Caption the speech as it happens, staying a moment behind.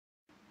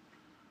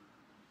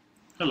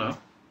Hello.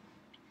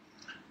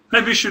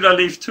 Maybe should I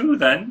leave too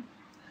then?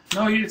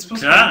 No, it's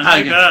supposed to be.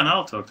 You can.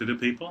 I'll talk to the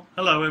people.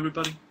 Hello,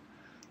 everybody.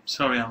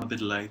 Sorry, I'm a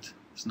bit late.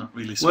 It's not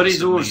really. What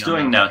is Urs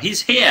doing now?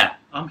 He's here.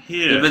 I'm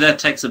here. Yeah, but that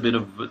takes a bit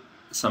of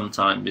some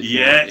time before.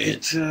 Yeah,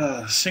 it's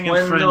singing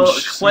French.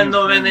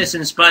 ¿Cuándo vienes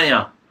en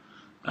España?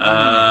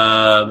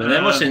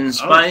 Venemos en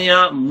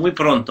España muy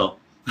pronto.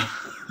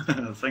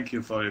 Thank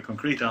you for your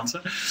concrete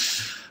answer.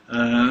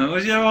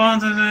 Would you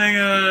want to sing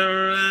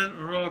Red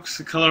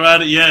Rocks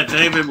Colorado? Yeah,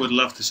 David would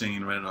love to sing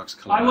in Red Rocks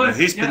Colorado.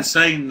 He's been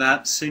saying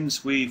that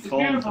since we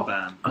formed the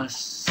band.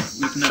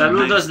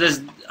 Saludos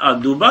desde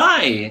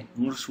Dubai.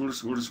 Urs,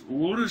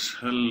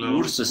 hello.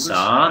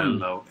 Urs-san.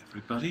 Hello,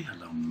 everybody.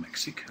 Hello,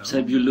 Mexico.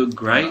 Seb, you look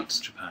great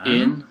Japan.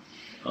 in,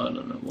 I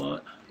don't know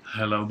what.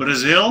 Hello,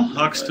 Brazil.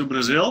 Hugs to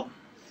Brazil.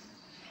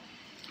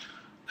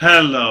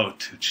 Hello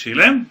to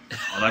Chile.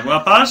 Hola,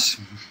 guapas.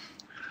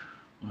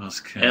 What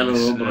else can Hello, I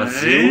say?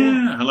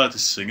 Brazil. Hello to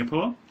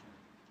Singapore.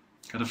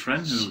 Got a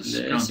friend who's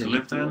going to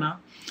live there now.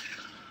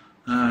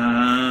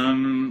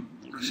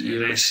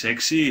 Chile is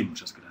sexy.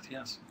 Muchas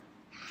gracias.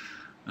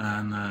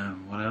 And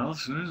what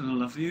else? I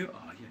love you.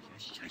 Oh, yeah.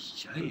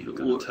 You've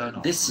got to turn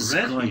off this is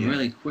red going here.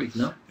 really quick,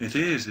 no? It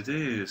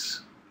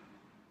is.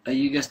 Are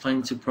you guys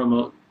planning to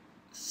promote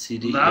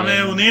CD?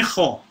 Dame un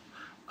hijo.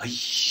 Ay.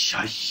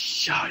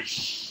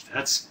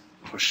 That's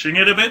pushing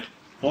it a bit.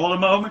 All a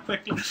moment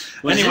quickly.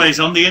 Anyways,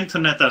 on the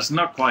internet that's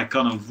not quite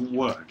gonna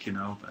work, you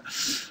know. But,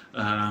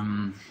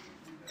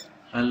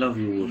 I love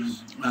you,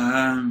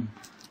 Urs.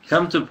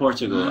 Come to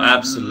Portugal,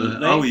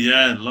 absolutely. Oh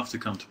yeah, I'd love to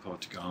come to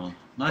Portugal.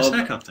 Nice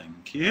haircut,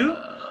 thank you.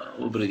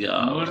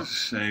 Obrigado.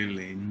 Say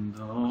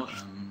lindo.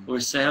 Or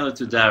say hello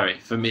to Dari.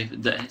 For me,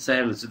 say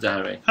hello to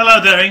Dari. Hello,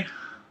 Derry.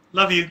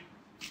 Love you.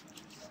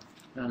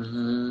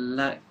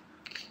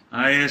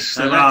 I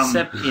Salam.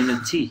 accept in a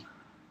T.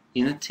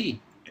 In a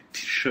T.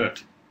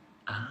 T-shirt.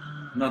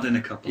 Ah. Not in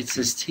a cup. It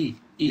says T.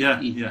 Yeah.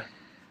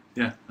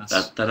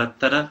 That's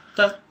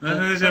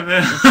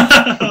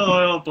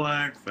oil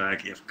black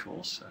bag. Yeah, of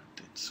course I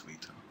did,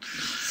 sweetheart.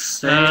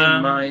 Say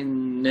my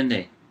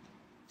name.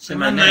 Say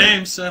my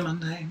name. Say my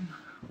name.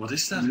 What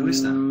is that? Who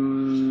is that?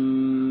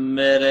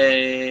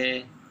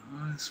 Mere.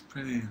 Oh, it's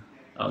pretty.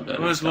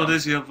 What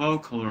is your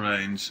vocal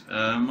range?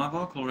 My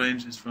vocal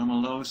range is from a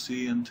low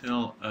C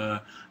until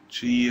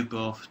G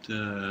above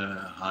the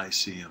high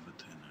C of a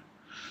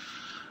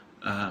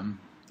tenor.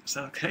 Is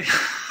that okay?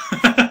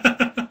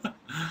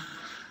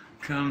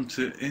 Come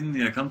to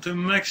India, come to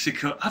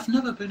Mexico. I've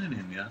never been in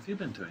India. Have you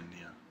been to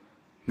India?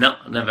 No,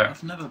 never.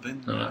 I've never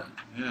been there.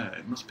 Yeah,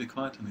 it must be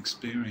quite an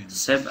experience.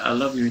 Seb, I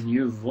love your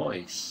new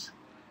voice.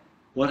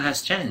 What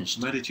has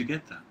changed? Where did you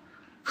get that?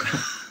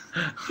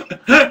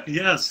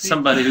 Yes.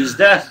 Somebody who's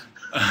deaf.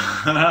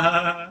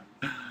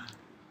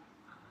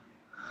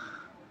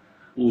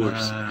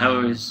 Urs,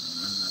 how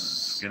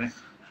is... Kidding.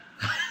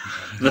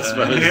 That's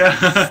what it is.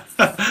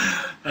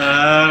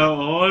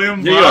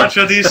 Un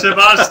bacio di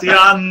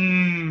Sebastian.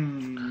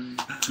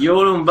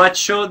 Io un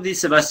bacio di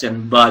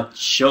Sebastian.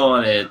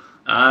 Bacione.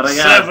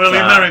 Seb, will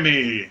you marry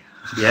me?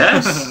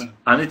 Yes.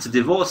 I need to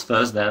divorce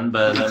first then,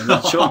 but I'm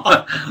not sure.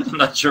 I'm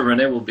not sure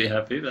Renee will be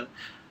happy. But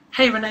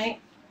hey, Renee,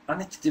 I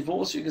need to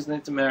divorce you because I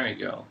need to marry a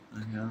girl.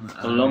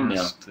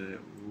 Colombia.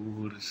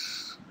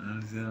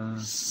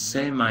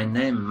 Say my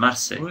name,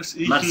 Marce.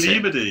 Ich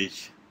liebe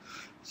dich.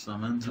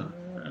 Samantha.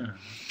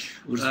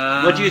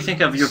 What do you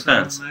think of your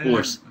fans,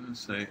 Urs?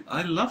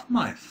 I love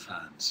my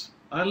fans.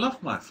 I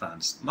love my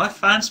fans. My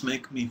fans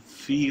make me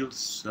feel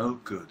so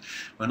good.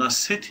 When I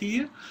sit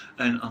here,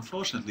 and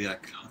unfortunately I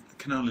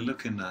can only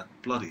look in that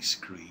bloody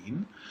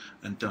screen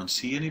and don't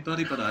see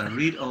anybody, but I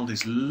read all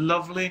these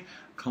lovely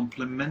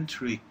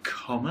complimentary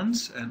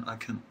comments and I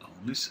can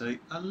only say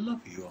I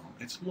love you all.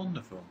 It's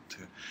wonderful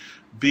to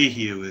be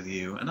here with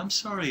you. And I'm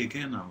sorry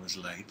again I was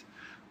late,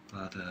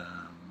 but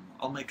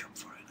I'll make up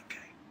for it.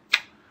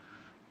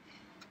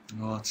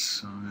 What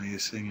song are you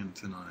singing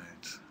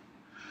tonight?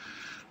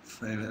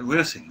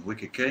 We're singing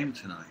Wicked Game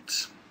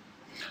tonight.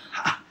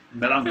 Ha!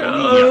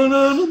 Melancholia.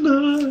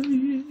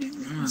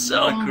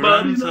 My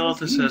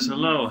granddaughter says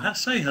hello.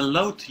 Say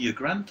hello to your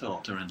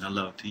granddaughter and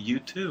hello to you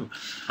too.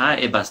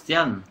 Hi,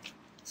 Sebastian.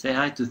 Say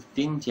hi to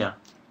Cynthia.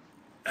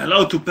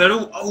 Hello to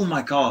Peru. Oh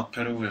my God,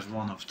 Peru is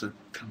one of the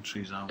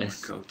countries I want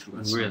to go to.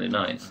 It's really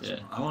nice, yeah.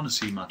 I want to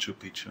see Machu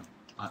Picchu.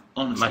 I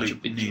honestly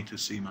need to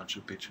see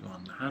Machu Picchu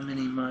on there. How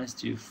many miles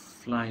do you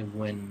fly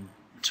when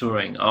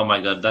touring? Oh my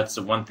God, that's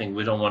the one thing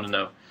we don't want to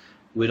know.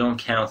 We don't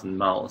count in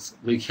miles.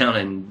 We count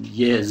in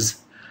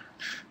years.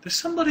 There's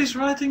somebody's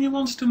writing he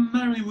wants to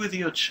marry with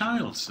your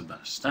child,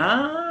 Sebastian.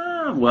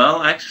 Ah,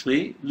 well,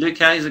 actually,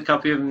 Luca is a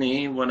copy of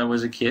me when I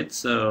was a kid,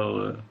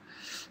 so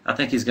I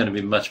think he's going to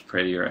be much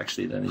prettier,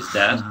 actually, than his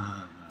dad.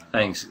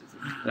 Thanks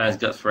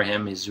God for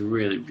him. He's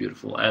really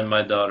beautiful. And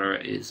my daughter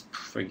is,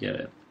 forget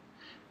it.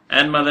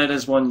 And my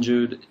latest one,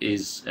 Jude,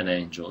 is an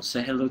angel.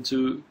 Say hello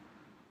to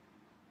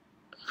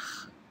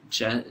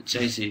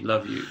JC,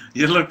 love you.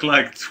 You look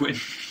like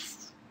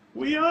twins.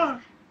 We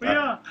are.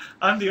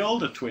 I'm the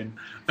older twin.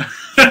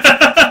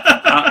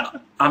 I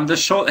I'm the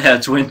short hair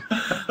twin.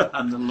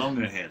 I'm the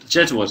longer head.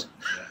 Jedward.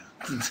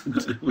 Yeah.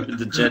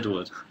 The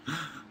Jedward.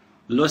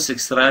 Los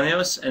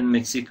Extraños en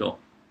Mexico.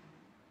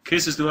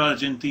 Kisses to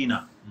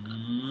Argentina.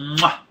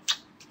 Mwah.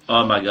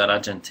 Oh my god,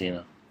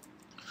 Argentina.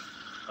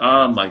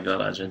 Oh my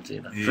god,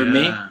 Argentina. For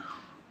me, Yeah.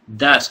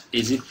 that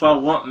is, if I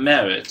want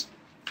married,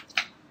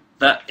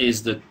 that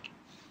is the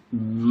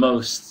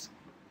most.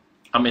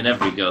 I mean,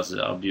 every girls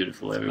are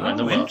beautiful everywhere in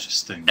the Oh, world.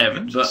 interesting. But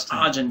Interesting.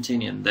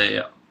 Argentinian, they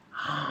are.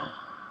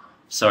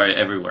 Sorry,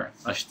 everywhere.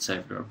 I should say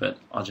everywhere, but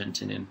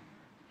Argentinian.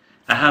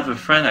 I have a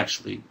friend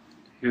actually,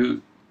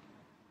 who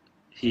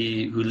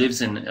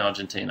lives in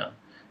Argentina.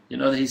 You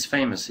know, he's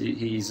famous.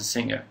 He's a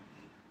singer,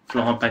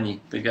 Florent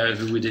Pagny, the guy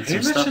who we did He some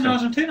lives stuff in in.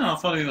 Argentina. I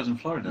thought he was in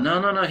Florida. No.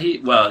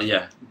 Well,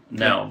 yeah,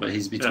 now, but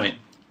he's between.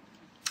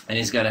 And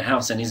he's got a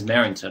house, and he's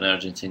married to an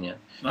Argentinian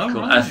Oh,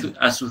 called right.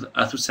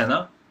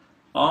 Azucena.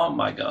 Oh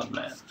my god,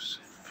 man.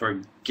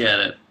 Forget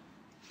it.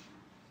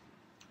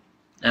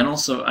 And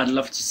also, I'd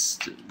love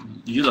to.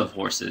 You love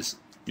horses.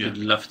 Yeah. You'd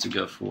love to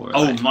go for.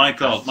 Oh like, my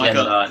god, my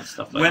Hacienda god. and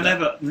stuff like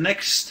Whenever,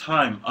 next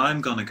time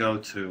I'm gonna go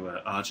to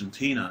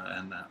Argentina,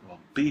 and that will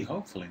be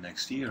hopefully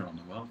next year on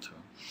the world tour.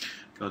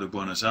 Go to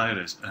Buenos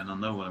Aires, and I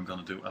know what I'm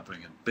gonna do. I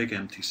bring a big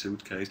empty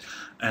suitcase,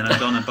 and I'm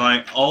gonna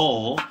buy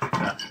all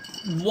that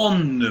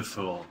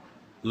wonderful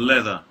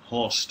leather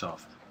horse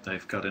stuff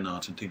they've got in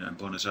Argentina and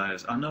Buenos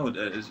Aires. I know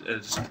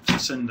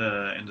it's in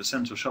the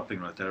central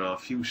shopping right. There are a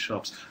few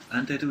shops,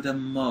 and they do the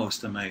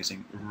most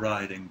amazing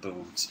riding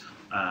boots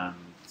and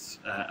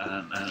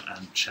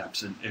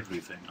chaps and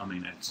everything. I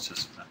mean, it's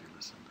just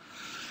fabulous.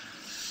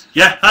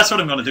 Yeah, that's what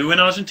I'm going to do in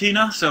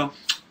Argentina. So,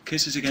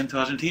 kisses again to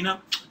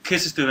Argentina,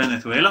 kisses to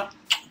Venezuela,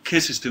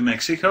 kisses to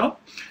Mexico.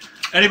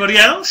 Anybody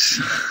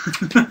else?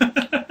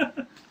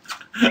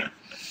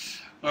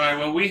 All right,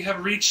 well, we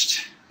have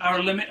reached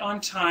our limit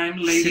on time,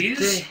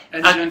 ladies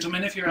and Ah,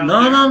 gentlemen, if you're out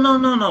there.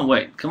 Non,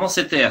 wait. Comment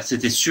c'était?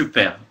 C'était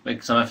super.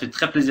 Ça m'a fait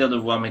très plaisir de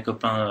voir mes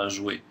copains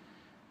jouer.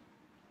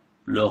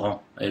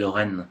 Laurent et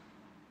Lorraine.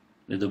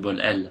 Le double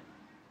L.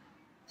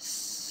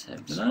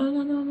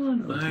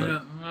 Non.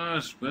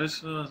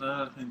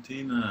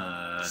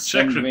 Argentina,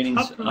 Send Czech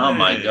greetings. Republic. Oh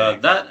my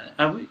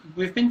god,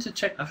 we've been to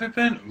Czech. Have we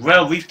been?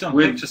 Well, we've done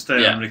pictures there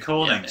yeah, and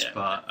recordings, yeah.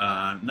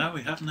 but no,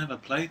 we have never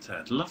played there.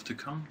 I'd love to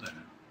come there.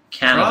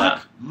 Canada.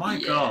 Prague? My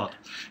Yeah. god.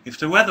 If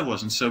the weather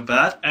wasn't so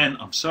bad, and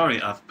I'm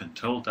sorry, I've been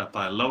told that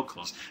by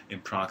locals in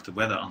Prague, the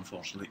weather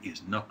unfortunately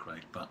is not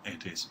great, but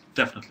it is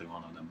definitely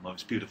one of the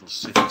most beautiful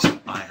cities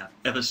I have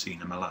ever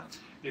seen in my life.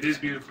 It is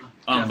beautiful.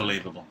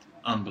 Unbelievable.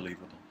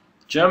 Unbelievable.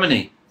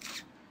 Germany.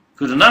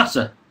 Gute Nacht.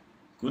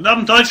 Guten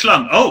Abend,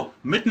 Deutschland. Oh,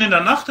 mitten in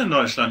der Nacht in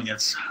Deutschland.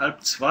 Jetzt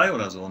 1:30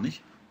 oder so,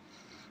 nicht?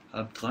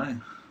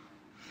 2:30.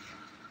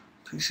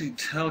 Please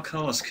tell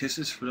Carlos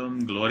kisses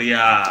from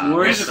Gloria.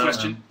 Here's a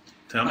question.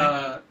 Tell me.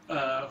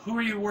 Who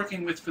are you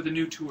working with for the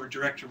new tour,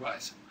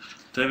 director-wise?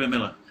 David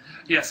Miller.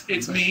 Yes,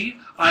 it's me.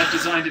 I've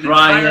designed it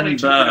Brian entirely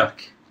to...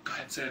 Burke. Go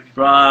ahead, say it again.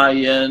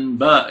 Brian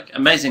Burke.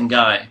 Amazing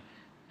guy.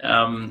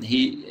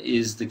 He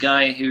is the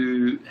guy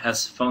who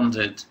has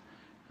funded,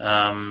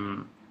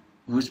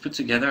 who's put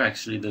together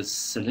actually the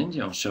Celine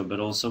Dion show, but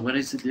also, what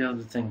is it, the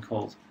other thing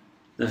called?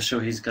 The show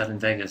he's got in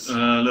Vegas.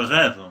 Le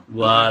Rêve.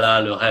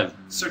 Voilà, Le Rêve.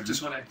 Cirque du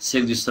Soleil.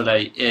 Cirque du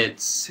Soleil.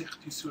 It's Cirque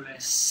du Soleil.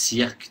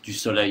 Cirque du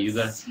Soleil. You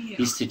got. Cirque.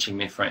 He's teaching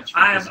me French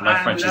I because am, my I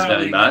am French is very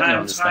learning. bad. You I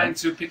am trying understand?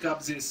 to pick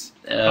up this.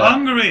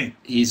 Hungary.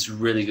 He's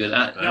really good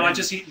at. No, I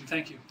just eaten.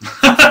 Thank you.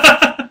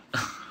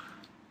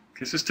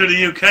 Kisses to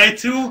the UK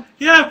too?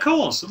 Yeah, of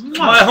course.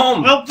 My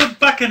home. Well, we're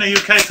back in the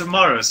UK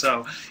tomorrow,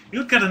 so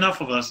you'll get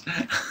enough of us.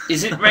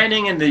 Is it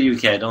raining in the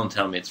UK? Don't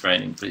tell me it's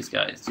raining, please,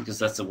 guys, because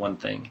that's the one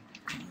thing.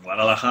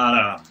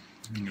 Guadalajara.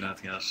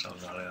 Gracias,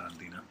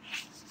 Argentina.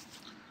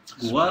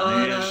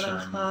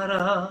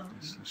 Guadalajara.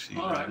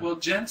 All right, well,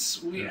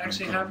 gents, we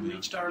actually have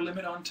reached our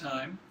limit on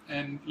time.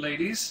 And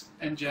ladies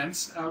and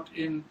gents out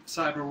in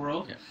cyber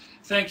world, Yeah.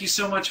 thank you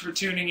so much for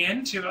tuning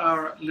in to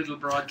our little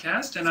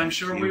broadcast. And I'm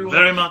sure Thank we you will,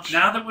 very much.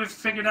 now that we've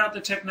figured out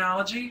the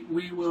technology,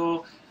 we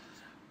will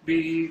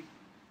be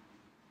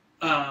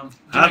doing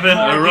Having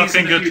more a of these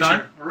in rocking the good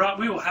future. time?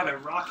 We will have a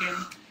rocking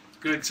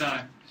good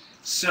time.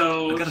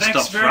 So I gotta thanks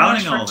stop very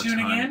much frowning all for the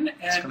tuning time. in.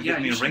 It's And gonna yeah,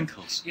 give me you should-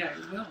 wrinkles. Yeah,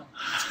 it will.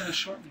 It's going to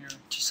shorten your...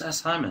 Just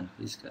ask Simon,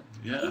 please. Go.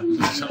 Yeah.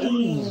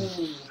 Ooh,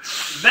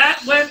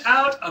 that went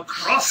out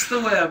across the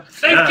web.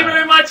 Thank Yeah. you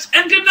very much,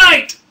 and good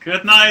night.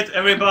 Good night,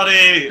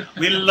 everybody.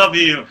 We love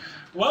you.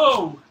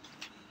 Whoa.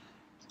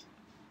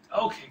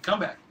 Okay,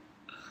 come back.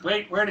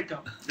 Wait, where'd it go?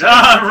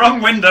 Ah,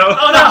 wrong window.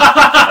 Oh no!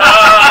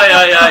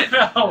 Aye.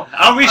 No.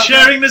 Are we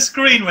sharing the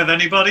screen with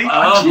anybody?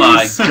 Oh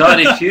my jeez. god,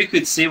 if you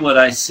could see what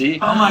I see.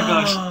 Oh my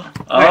gosh.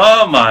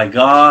 Oh my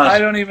god. I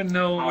don't even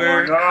know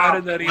where. How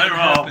did that even Where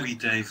happen? are we,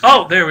 Dave?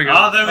 Oh, there we go.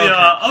 Ah, there we Okay.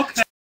 are.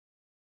 Okay.